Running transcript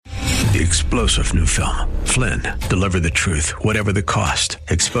The explosive new film, Flynn, deliver the truth, whatever the cost.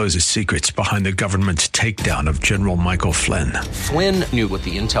 Exposes secrets behind the government's takedown of General Michael Flynn. Flynn knew what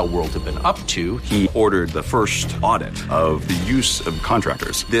the intel world had been up to. He ordered the first audit of the use of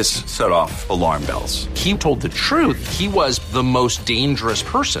contractors. This set off alarm bells. He told the truth. He was the most dangerous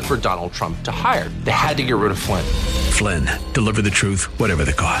person for Donald Trump to hire. They had to get rid of Flynn. Flynn, deliver the truth, whatever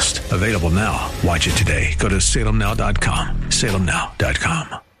the cost. Available now. Watch it today. Go to salemnow.com.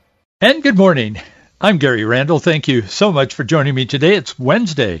 salemnow.com. And good morning. I'm Gary Randall. Thank you so much for joining me today. It's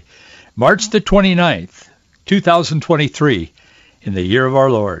Wednesday, March the 29th, 2023, in the year of our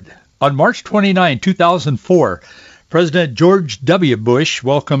Lord. On March 29, 2004, President George W. Bush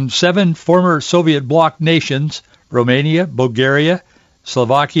welcomed 7 former Soviet bloc nations, Romania, Bulgaria,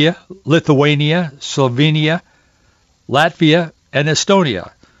 Slovakia, Lithuania, Slovenia, Latvia, and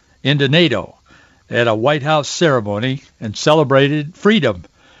Estonia, into NATO at a White House ceremony and celebrated freedom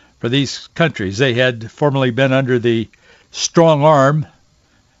for these countries. They had formerly been under the strong arm,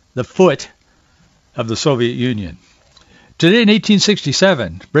 the foot of the Soviet Union. Today in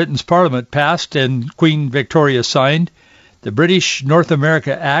 1867, Britain's Parliament passed and Queen Victoria signed the British North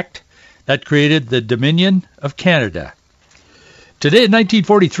America Act that created the Dominion of Canada. Today in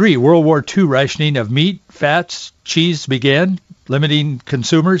 1943, World War II rationing of meat, fats, cheese began, limiting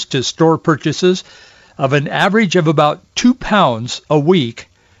consumers to store purchases of an average of about 2 pounds a week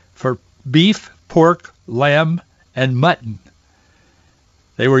for beef, pork, lamb, and mutton.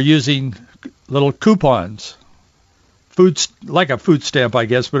 They were using little coupons, like a food stamp, I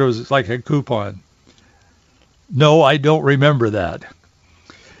guess, but it was like a coupon. No, I don't remember that.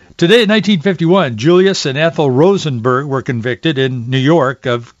 Today in 1951, Julius and Ethel Rosenberg were convicted in New York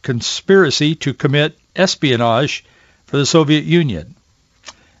of conspiracy to commit espionage for the Soviet Union.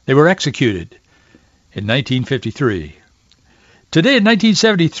 They were executed in 1953. Today in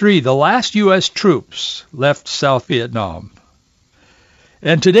 1973, the last U.S. troops left South Vietnam.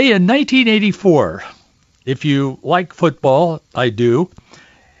 And today in 1984, if you like football, I do,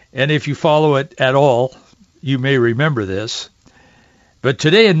 and if you follow it at all, you may remember this. But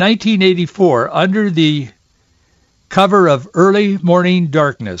today in 1984, under the cover of early morning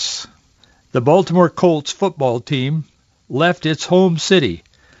darkness, the Baltimore Colts football team left its home city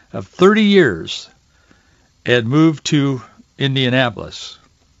of 30 years and moved to Indianapolis.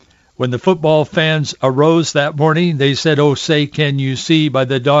 When the football fans arose that morning, they said, "Oh, say, can you see by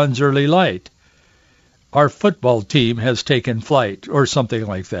the dawn's early light? Our football team has taken flight," or something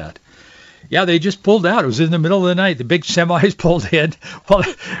like that. Yeah, they just pulled out. It was in the middle of the night. The big semis pulled in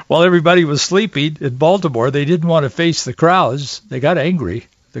while everybody was sleeping in Baltimore. They didn't want to face the crowds. They got angry.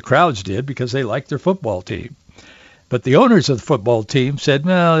 The crowds did, because they liked their football team. But the owners of the football team said,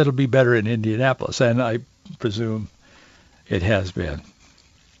 "Well, it'll be better in Indianapolis," and I presume it has been.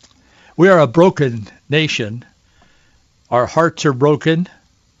 We are a broken nation. Our hearts are broken.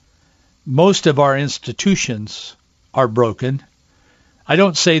 Most of our institutions are broken. I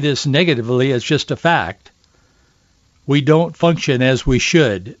don't say this negatively, it's just a fact. We don't function as we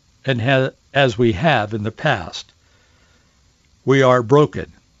should and as we have in the past. We are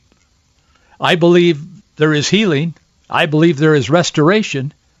broken. I believe there is healing. I believe there is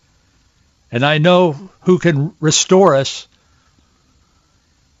restoration. And I know who can restore us.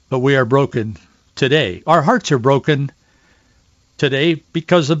 But we are broken today. Our hearts are broken today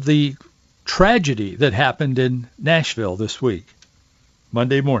because of the tragedy that happened in Nashville this week,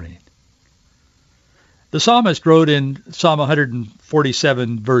 Monday morning. The psalmist wrote in Psalm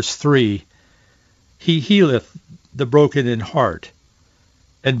 147, verse 3, "He healeth the broken in heart,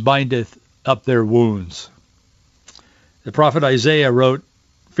 and bindeth up their wounds." The prophet Isaiah wrote,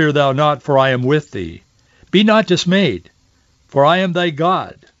 "Fear thou not, for I am with thee. Be not dismayed, for I am thy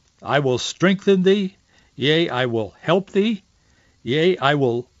God. I will strengthen thee, yea, I will help thee, yea, I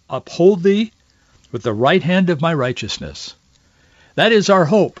will uphold thee with the right hand of my righteousness." That is our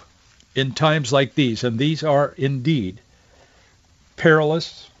hope in times like these, and these are indeed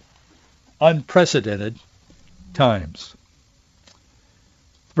perilous, unprecedented times.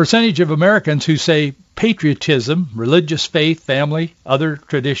 The percentage of Americans who say patriotism, religious faith, family, other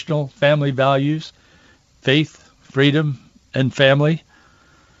traditional family values, faith, freedom, and family,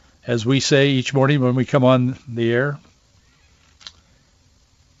 as we say each morning when we come on the air.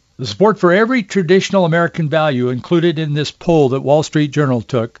 The support for every traditional American value included in this poll that Wall Street Journal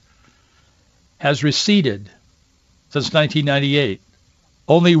took has receded since 1998.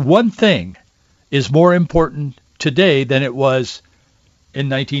 Only one thing is more important today than it was in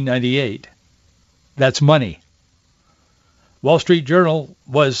 1998. That's money. Wall Street Journal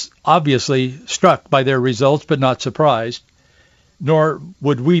was obviously struck by their results, but not surprised. nor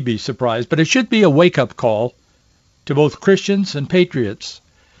would we be surprised. But it should be a wake-up call to both Christians and patriots.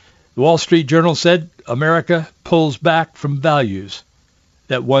 The Wall Street Journal said America pulls back from values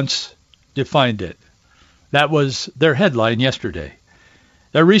that once defined it. That was their headline yesterday.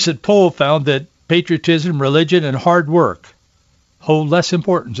 Their recent poll found that patriotism, religion, and hard work hold less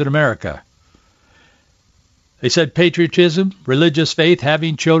importance in America. They said patriotism, religious faith,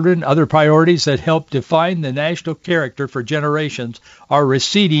 having children, other priorities that help define the national character for generations are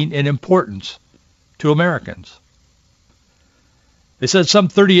receding in importance to Americans. They said some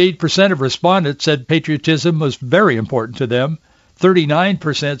 38% of respondents said patriotism was very important to them.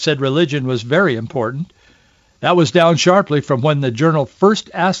 39% said religion was very important. That was down sharply from when the Journal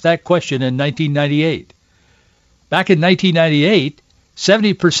first asked that question in 1998. Back in 1998,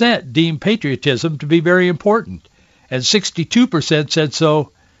 70% deemed patriotism to be very important, and 62% said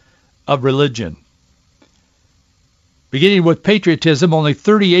so of religion. Beginning with patriotism, only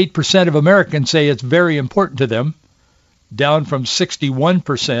 38% of Americans say it's very important to them, down from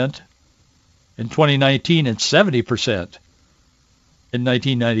 61% in 2019 and 70% in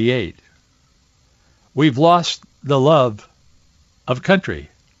 1998. We've lost the love of country.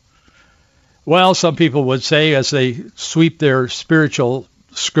 Well, some people would say as they sweep their spiritual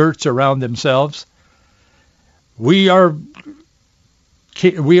skirts around themselves, we are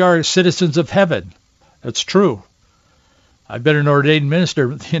citizens of heaven. That's true. I've been an ordained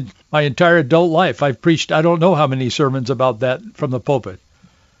minister in my entire adult life. I've preached I don't know how many sermons about that from the pulpit.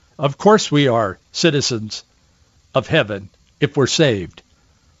 Of course we are citizens of heaven if we're saved.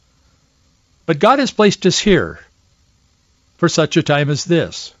 But God has placed us here for such a time as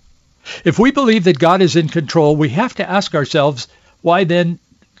this. If we believe that God is in control, we have to ask ourselves, why then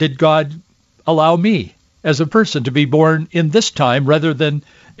did God allow me as a person to be born in this time rather than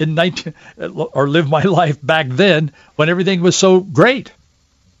or live my life back then when everything was so great?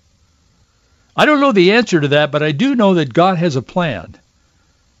 I don't know the answer to that, but I do know that God has a plan,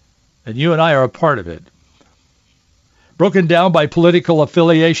 and you and I are a part of it. Broken down by political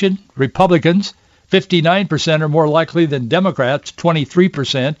affiliation, Republicans, 59% are more likely than Democrats,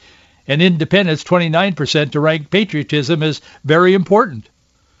 23%, and independents, 29%, to rank patriotism as very important.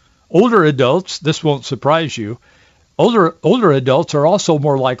 Older adults, this won't surprise you, older adults are also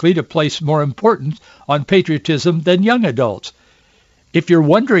more likely to place more importance on patriotism than young adults. If you're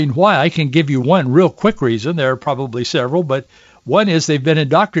wondering why, I can give you one real quick reason. There are probably several, but one is they've been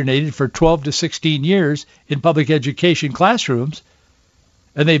indoctrinated for 12 to 16 years in public education classrooms,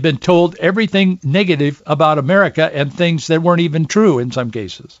 and they've been told everything negative about America and things that weren't even true in some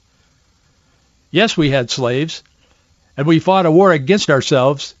cases. Yes, we had slaves, and we fought a war against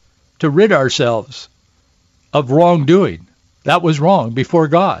ourselves to rid ourselves of wrongdoing. That was wrong before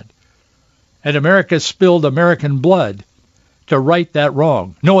God. And America spilled American blood to right that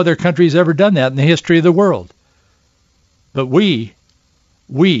wrong. No other country's ever done that in the history of the world. But we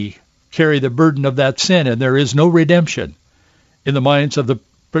carry the burden of that sin, and there is no redemption in the minds of the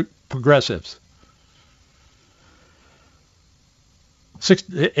progressives.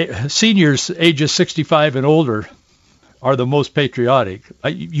 Seniors ages 65 and older are the most patriotic.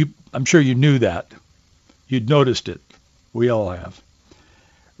 I'm sure you knew that. You'd noticed it. We all have.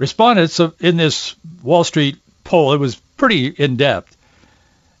 Respondents in this Wall Street poll, it was pretty in-depth.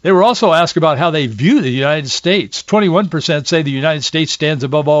 They were also asked about how they view the United States. 21% say the United States stands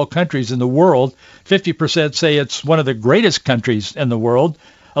above all countries in the world. 50% say it's one of the greatest countries in the world,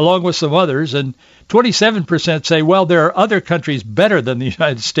 along with some others. And 27% say, well, there are other countries better than the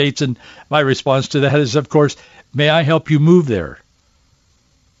United States. And my response to that is, of course, may I help you move there?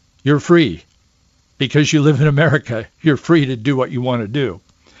 You're free. Because you live in America, you're free to do what you want to do.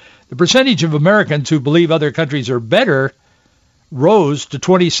 The percentage of Americans who believe other countries are better rose to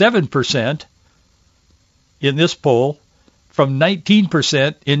 27% in this poll from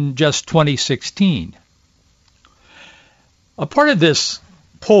 19% in just 2016. A part of this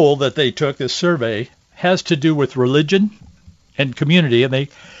poll that they took, this survey, has to do with religion and community, and they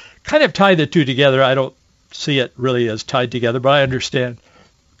kind of tie the two together. I don't see it really as tied together, but I understand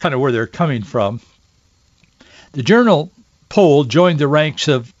kind of where they're coming from. The Journal poll joined the ranks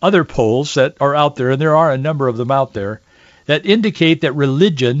of other polls that are out there, and there are a number of them out there, that indicate that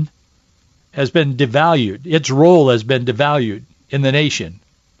religion has been devalued. Its role has been devalued in the nation.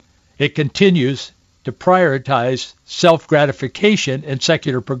 It continues to prioritize self-gratification and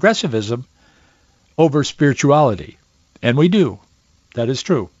secular progressivism over spirituality. And we do. That is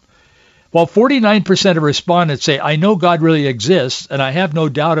true. While 49% of respondents say, I know God really exists, and I have no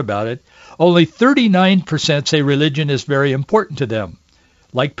doubt about it, only 39% say religion is very important to them.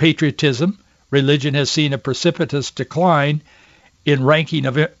 Like patriotism, religion has seen a precipitous decline in ranking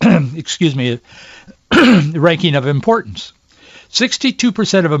of ranking of importance.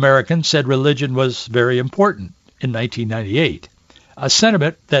 62% of Americans said religion was very important in 1998, a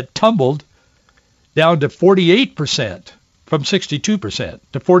sentiment that tumbled down to 48% from 62%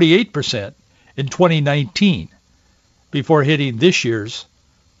 to 48% in 2019 before hitting this year's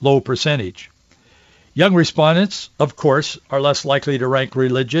low percentage. Young respondents, of course, are less likely to rank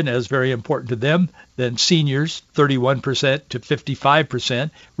religion as very important to them than seniors, 31% to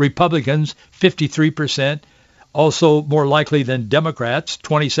 55%, Republicans, 53%, also more likely than Democrats,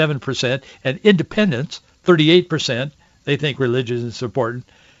 27%, and independents, 38%. They think religion is important.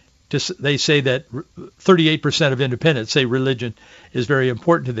 They say that 38% of independents say religion is very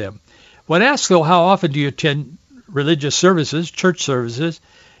important to them. When asked, though, how often do you attend religious services, church services,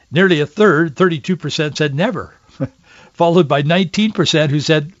 nearly a third, 32%, said never, followed by 19% who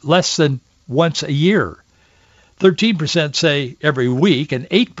said less than once a year. 13% say every week, and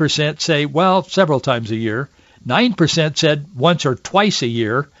 8% say, well, several times a year. 9% said once or twice a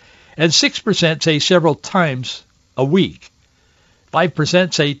year, and 6% say several times a week.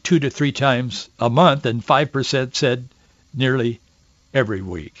 5% say 2 to 3 times a month, and 5% said nearly every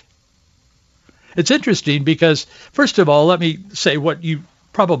week. It's interesting because, first of all, let me say what you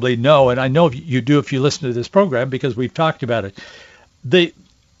probably know, and I know you do if you listen to this program because we've talked about it.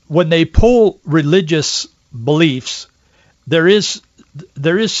 When they poll religious beliefs, there is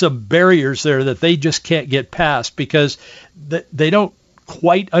some barriers there that they just can't get past because they don't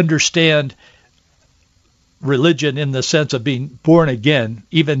quite understand religion in the sense of being born again,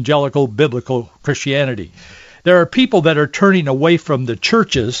 evangelical biblical Christianity. There are people that are turning away from the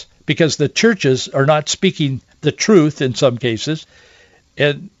churches because the churches are not speaking the truth in some cases.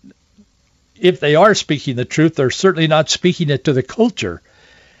 And if they are speaking the truth, they're certainly not speaking it to the culture.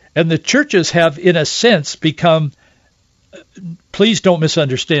 And the churches have, in a sense, become, please don't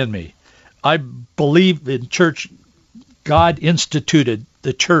misunderstand me. I believe in church. God instituted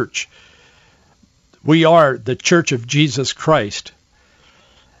the church. We are the Church of Jesus Christ.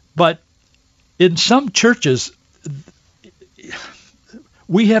 But in some churches,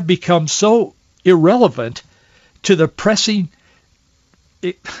 we have become so irrelevant to the pressing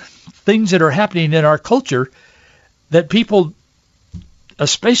things that are happening in our culture that people,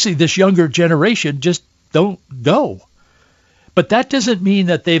 especially this younger generation, just don't go. But that doesn't mean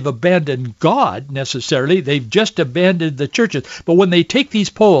that they've abandoned God necessarily. They've just abandoned the churches. But when they take these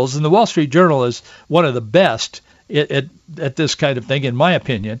polls, and the Wall Street Journal is one of the best at this kind of thing, in my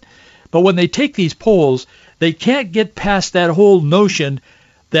opinion, but when they take these polls, they can't get past that whole notion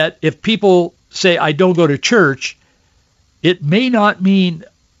that if people say, I don't go to church, it may not mean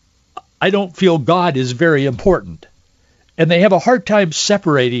I don't feel God is very important. And they have a hard time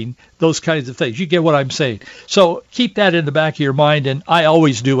separating those kinds of things. You get what I'm saying. So keep that in the back of your mind, and I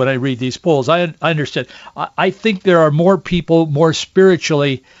always do when I read these polls. I understand. I think there are more people more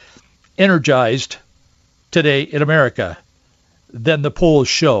spiritually energized today in America than the polls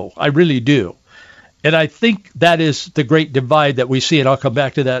show. I really do. And I think that is the great divide that we see, and I'll come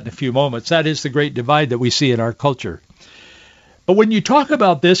back to that in a few moments. That is the great divide that we see in our culture. But when you talk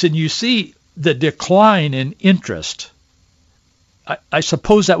about this and you see the decline in interest, I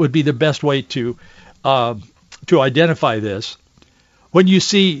suppose that would be the best way to identify this. When you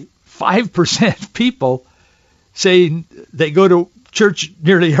see 5% people saying they go to church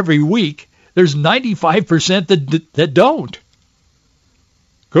nearly every week, there's 95% that don't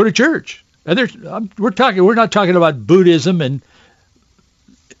go to church. And we're not talking about Buddhism and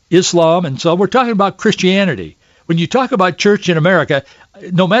Islam and so on. We're talking about Christianity. When you talk about church in America,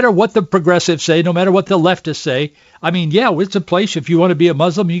 no matter what the progressives say, no matter what the leftists say, I mean, yeah, it's a place. If you want to be a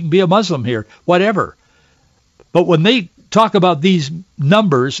Muslim, you can be a Muslim here, whatever. But when they talk about these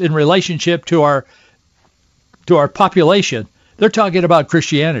numbers in relationship to our population, they're talking about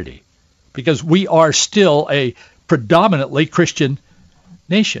Christianity because we are still a predominantly Christian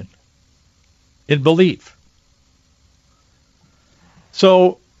nation in belief.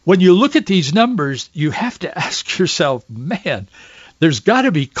 So when you look at these numbers, you have to ask yourself, man, there's got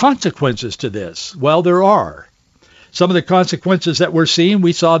to be consequences to this. Well, there are. Some of the consequences that we're seeing,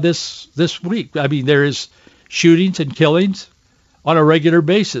 we saw this week. I mean, there is shootings and killings on a regular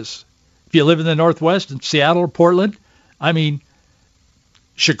basis. If you live in the Northwest, in Seattle or Portland, I mean,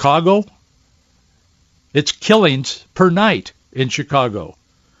 Chicago, it's killings per night in Chicago.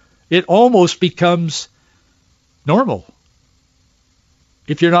 It almost becomes normal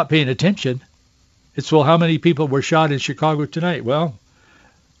if you're not paying attention. It's, well, how many people were shot in Chicago tonight? Well,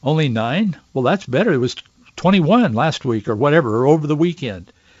 only 9. Well, that's better. It was 21 last week or whatever, or over the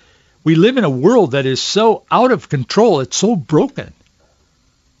weekend. We live in a world that is so out of control. It's so broken.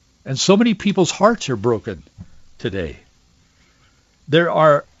 And so many people's hearts are broken today. There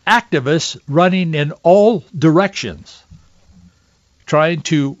are activists running in all directions, trying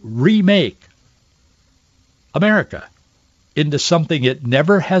to remake America into something it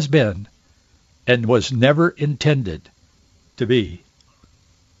never has been and was never intended to be.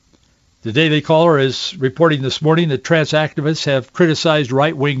 The Daily Caller is reporting this morning that trans activists have criticized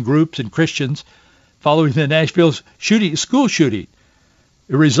right-wing groups and Christians following the Nashville school shooting.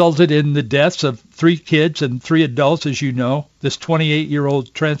 It resulted in the deaths of 3 kids and 3 adults, as you know. This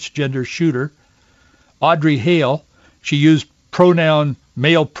 28-year-old transgender shooter, Audrey Hale, she used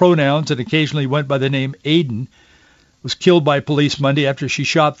male pronouns and occasionally went by the name Aiden, was killed by police Monday after she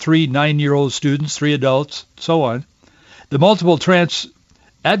shot 3 9-year-old students, 3 adults, so on. The multiple trans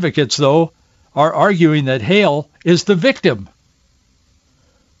advocates, though, are arguing that Hale is the victim.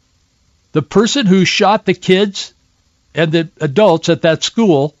 The person who shot the kids and the adults at that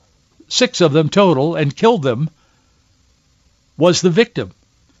school, 6 of them total, and killed them, was the victim.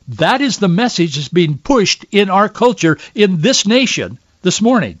 That is the message that's being pushed in our culture, in this nation, this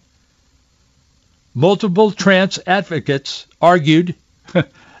morning. Multiple trans advocates argued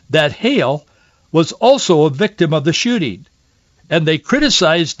that Hale was also a victim of the shooting, and they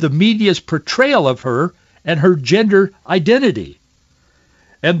criticized the media's portrayal of her and her gender identity.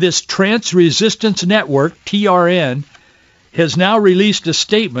 And this Trans Resistance Network, TRN, has now released a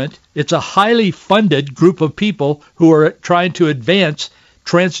statement. It's a highly funded group of people who are trying to advance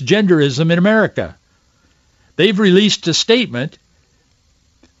transgenderism in America. They've released a statement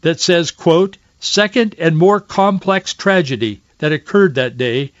that says, quote, second and more complex tragedy that occurred that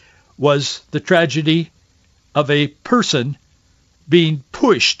day was the tragedy of a person being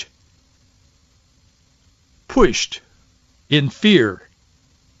pushed in fear,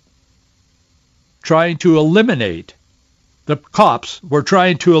 trying to eliminate. The cops were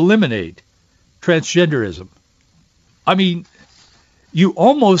trying to eliminate transgenderism. I mean, you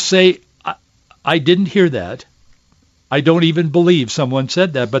almost say, I didn't hear that. I don't even believe someone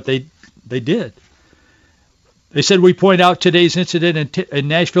said that, but they did. They said, we point out today's incident in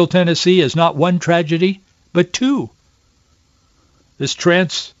Nashville, Tennessee is not one tragedy, but 2. This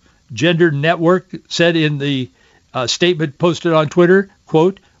transgender network said in the statement posted on Twitter,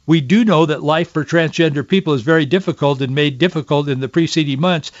 quote, we do know that life for transgender people is very difficult and made difficult in the preceding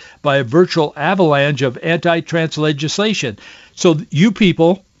months by a virtual avalanche of anti-trans legislation. So you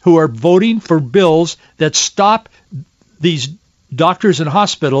people who are voting for bills that stop these doctors and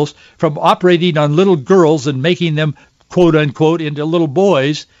hospitals from operating on little girls and making them, quote unquote, into little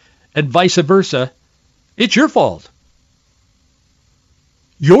boys and vice versa, it's your fault.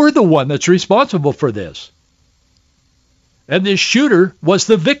 You're the one that's responsible for this. And this shooter was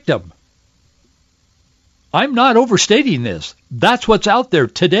the victim. I'm not overstating this. That's what's out there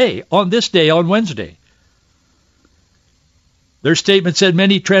today, on this day, on Wednesday. Their statement said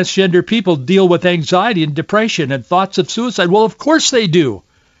many transgender people deal with anxiety and depression and thoughts of suicide. Well, of course they do.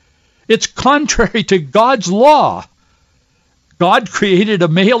 It's contrary to God's law. God created a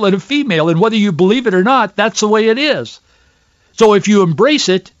male and a female, and whether you believe it or not, that's the way it is. So if you embrace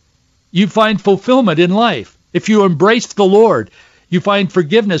it, you find fulfillment in life. If you embrace the Lord, you find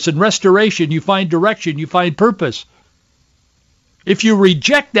forgiveness and restoration, you find direction, you find purpose. If you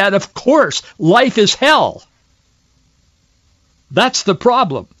reject that, of course, life is hell. That's the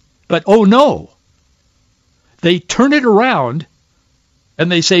problem. But oh no, they turn it around and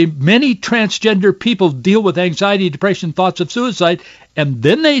they say many transgender people deal with anxiety, depression, thoughts of suicide, and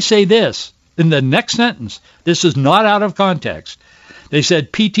then they say this in the next sentence. This is not out of context. They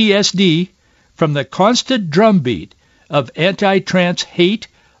said PTSD from the constant drumbeat of anti-trans hate,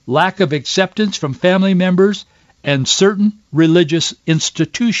 lack of acceptance from family members, and certain religious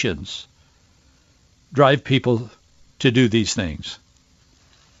institutions drive people to do these things.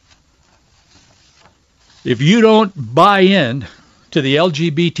 If you don't buy in to the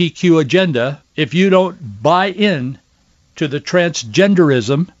LGBTQ agenda, if you don't buy in to the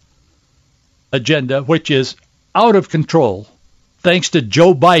transgenderism agenda, which is out of control, thanks to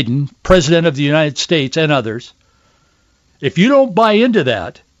Joe Biden, President of the United States, and others, if you don't buy into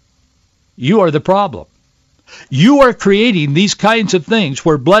that, you are the problem. You are creating these kinds of things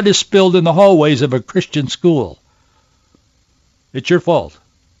where blood is spilled in the hallways of a Christian school. It's your fault.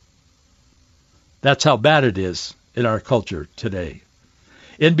 That's how bad it is in our culture today.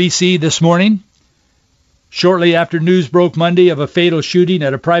 NBC this morning, shortly after news broke Monday of a fatal shooting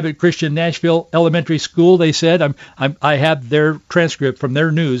at a private Christian Nashville elementary school, they said, I have their transcript from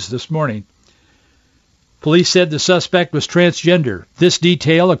their news this morning. Police said the suspect was transgender. This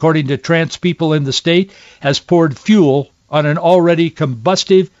detail, according to trans people in the state, has poured fuel on an already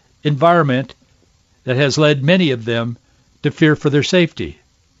combustive environment that has led many of them to fear for their safety.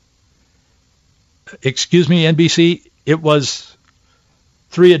 Excuse me, NBC, it was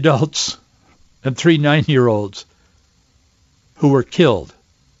 3 adults and 3 9-year-olds who were killed.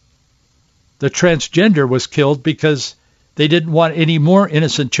 The transgender was killed because they didn't want any more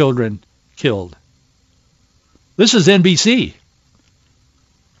innocent children killed. This is NBC.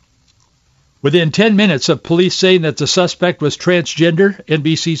 Within 10 minutes of police saying that the suspect was transgender,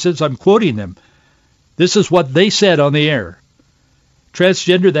 NBC says, I'm quoting them, this is what they said on the air.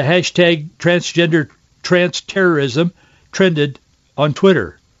 Transgender, the hashtag transgender trans terrorism trended on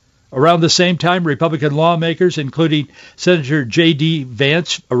Twitter. Around the same time, Republican lawmakers, including Senator J.D.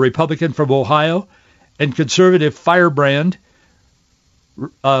 Vance, a Republican from Ohio, and conservative firebrand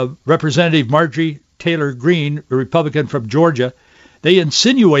Representative Marjorie Taylor Greene, a Republican from Georgia, they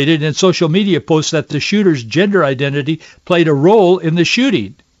insinuated in social media posts that the shooter's gender identity played a role in the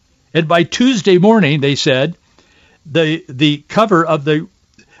shooting. And by Tuesday morning, they said, the cover of the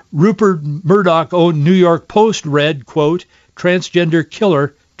Rupert Murdoch-owned New York Post read, quote, transgender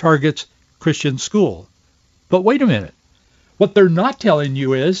killer targets Christian school. But wait a minute. What they're not telling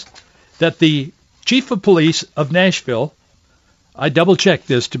you is that the chief of police of Nashville, I double-checked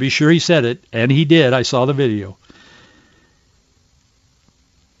this to be sure he said it, and he did. I saw the video.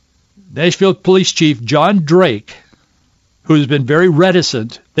 Nashville Police Chief John Drake, who has been very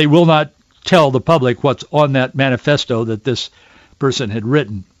reticent, they will not tell the public what's on that manifesto that this person had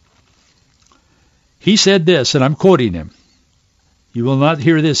written. He said this, and I'm quoting him. You will not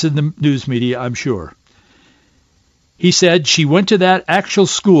hear this in the news media, I'm sure. He said, she went to that actual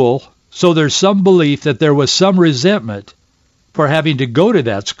school, so there's some belief that there was some resentment for having to go to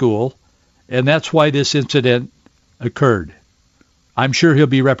that school, and that's why this incident occurred. I'm sure he'll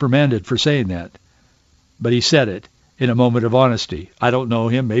be reprimanded for saying that, but he said it in a moment of honesty. I don't know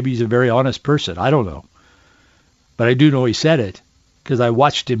him. Maybe he's a very honest person. I don't know. But I do know he said it because I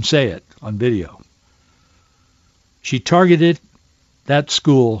watched him say it on video. She targeted that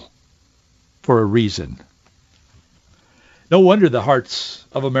school for a reason. No wonder the hearts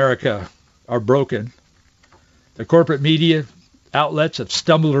of America are broken. The corporate media outlets have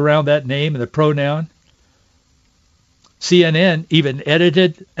stumbled around that name and the pronoun. CNN even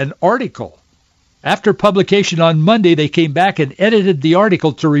edited an article. After publication on Monday, they came back and edited the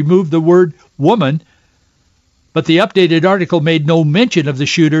article to remove the word woman, but the updated article made no mention of the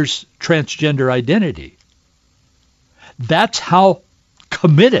shooter's transgender identity. That's how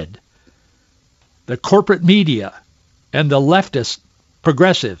committed the corporate media and the leftist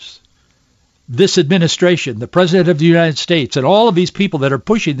progressives, this administration, the President of the United States, and all of these people that are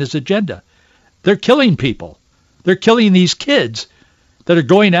pushing this agenda, they're killing people. They're killing these kids that are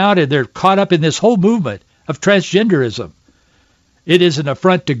going out and they're caught up in this whole movement of transgenderism. It is an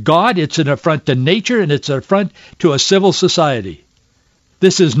affront to God, it's an affront to nature, and it's an affront to a civil society.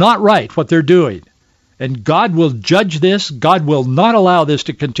 This is not right, what they're doing. And God will judge this. God will not allow this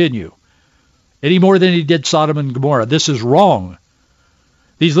to continue any more than he did Sodom and Gomorrah. This is wrong.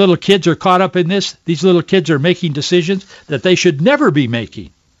 These little kids are caught up in this. These little kids are making decisions that they should never be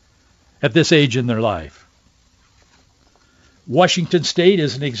making at this age in their life. Washington State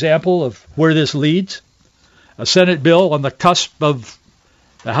is an example of where this leads. A Senate bill on the cusp of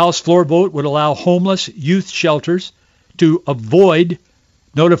the House floor vote would allow homeless youth shelters to avoid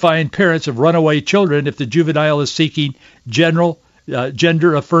notifying parents of runaway children if the juvenile is seeking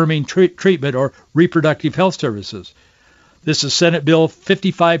gender-affirming treatment or reproductive health services. This is Senate Bill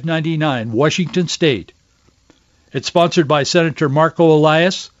 5599, Washington State. It's sponsored by Senator Marco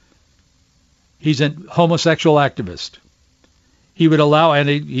Elias. He's a homosexual activist. He would allow, and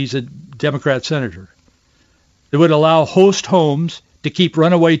he's a Democrat senator, it would allow host homes to keep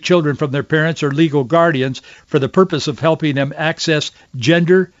runaway children from their parents or legal guardians for the purpose of helping them access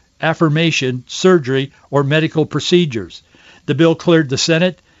gender affirmation surgery or medical procedures. The bill cleared the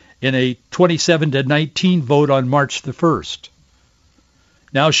Senate in a 27-19 vote on March the 1st.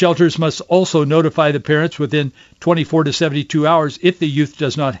 Now shelters must also notify the parents within 24 to 72 hours if the youth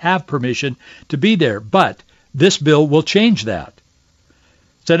does not have permission to be there. But this bill will change that.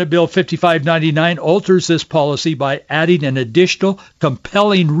 Senate Bill 5599 alters this policy by adding an additional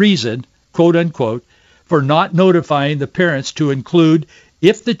compelling reason, quote unquote, for not notifying the parents to include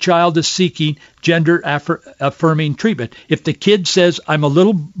if the child is seeking gender-affirming treatment. If the kid says, I'm a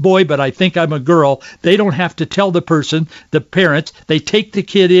little boy, but I think I'm a girl, they don't have to tell the person, the parents. They take the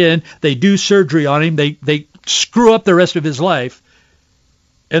kid in, they do surgery on him, they screw up the rest of his life.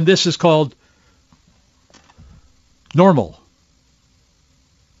 And this is called normal.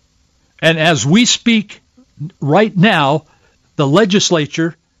 And as we speak right now, the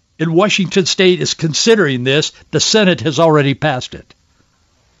legislature in Washington State is considering this. The Senate has already passed it.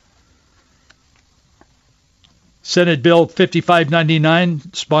 Senate Bill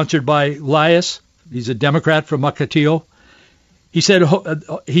 5599, sponsored by Elias. He's a Democrat from Mukilteo. He said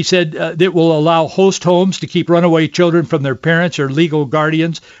it will allow host homes to keep runaway children from their parents or legal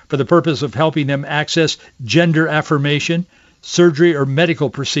guardians for the purpose of helping them access gender affirmation, surgery, or medical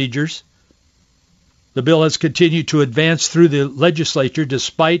procedures. The bill has continued to advance through the legislature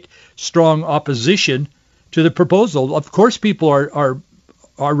despite strong opposition to the proposal. Of course, people are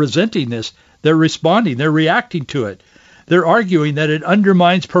resenting this. They're responding. They're reacting to it. They're arguing that it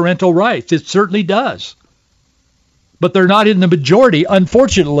undermines parental rights. It certainly does. But they're not in the majority,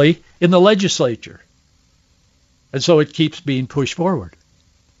 unfortunately, in the legislature. And so it keeps being pushed forward.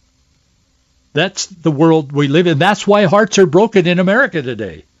 That's the world we live in. That's why hearts are broken in America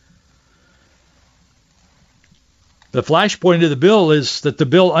today. The flashpoint of the bill is that the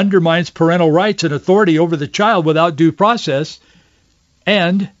bill undermines parental rights and authority over the child without due process,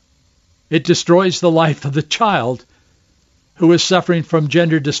 and it destroys the life of the child who is suffering from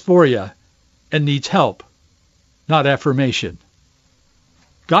gender dysphoria and needs help, not affirmation.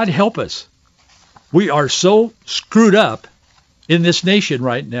 God help us. We are so screwed up in this nation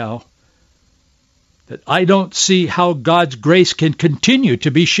right now that I don't see how God's grace can continue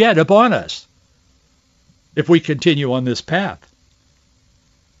to be shed upon us if we continue on this path.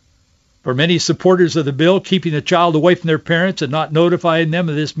 For many supporters of the bill, keeping a child away from their parents and not notifying them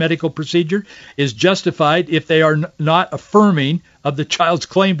of this medical procedure is justified if they are not affirming of the child's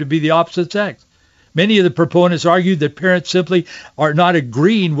claim to be the opposite sex. Many of the proponents argue that parents simply are not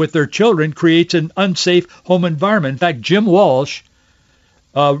agreeing with their children creates an unsafe home environment. In fact, Jim Walsh,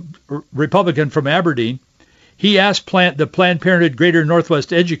 a Republican from Aberdeen, he asked the Planned Parenthood Greater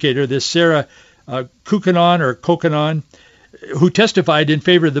Northwest educator, this Sarah Kokanon, who testified in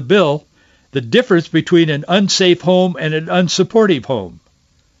favor of the bill, the difference between an unsafe home and an unsupportive home.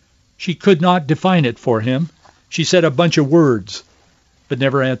 She could not define it for him. She said a bunch of words, but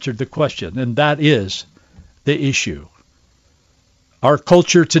never answered the question, and that is the issue. Our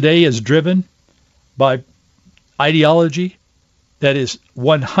culture today is driven by ideology that is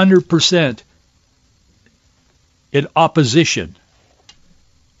 100% in opposition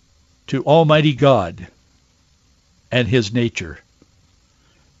to Almighty God and his nature.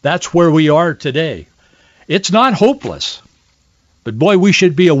 That's where we are today. It's not hopeless, but boy, we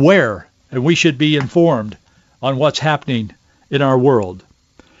should be aware and we should be informed on what's happening in our world.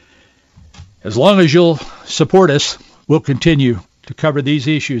 As long as you'll support us, we'll continue to cover these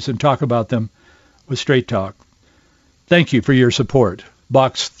issues and talk about them with Straight Talk. Thank you for your support.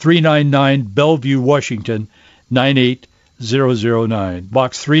 Box 399, Bellevue, Washington, 98009.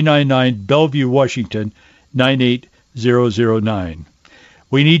 Box 399, Bellevue, Washington, 98009.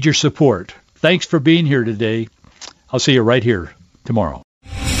 We need your support. Thanks for being here today. I'll see you right here tomorrow.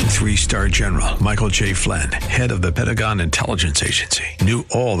 3-star General Michael J. Flynn, head of the Pentagon Intelligence Agency, knew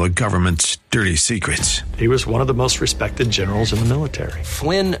all the government's dirty secrets. He was one of the most respected generals in the military.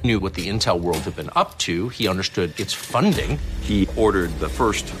 Flynn knew what the intel world had been up to. He understood its funding. He ordered the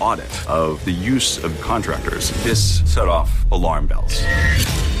first audit of the use of contractors. This set off alarm bells.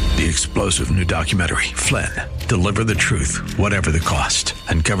 The explosive new documentary, Flynn, Deliver the Truth, Whatever the Cost,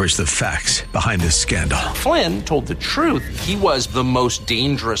 uncovers the facts behind this scandal. Flynn told the truth. He was the most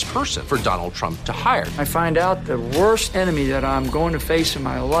dangerous person for Donald Trump to hire. I find out the worst enemy that I'm going to face in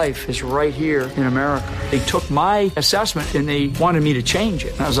my life is right here in America. They took my assessment and they wanted me to change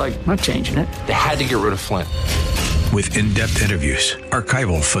it. And I was like, I'm not changing it. They had to get rid of Flynn. With in-depth interviews,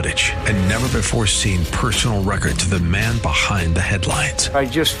 archival footage, and never-before-seen personal records of the man behind the headlines. I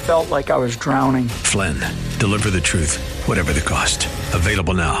just felt like I was drowning. Flynn, Deliver the Truth, Whatever the Cost.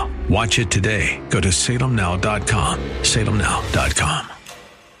 Available now. Watch it today. Go to salemnow.com. salemnow.com.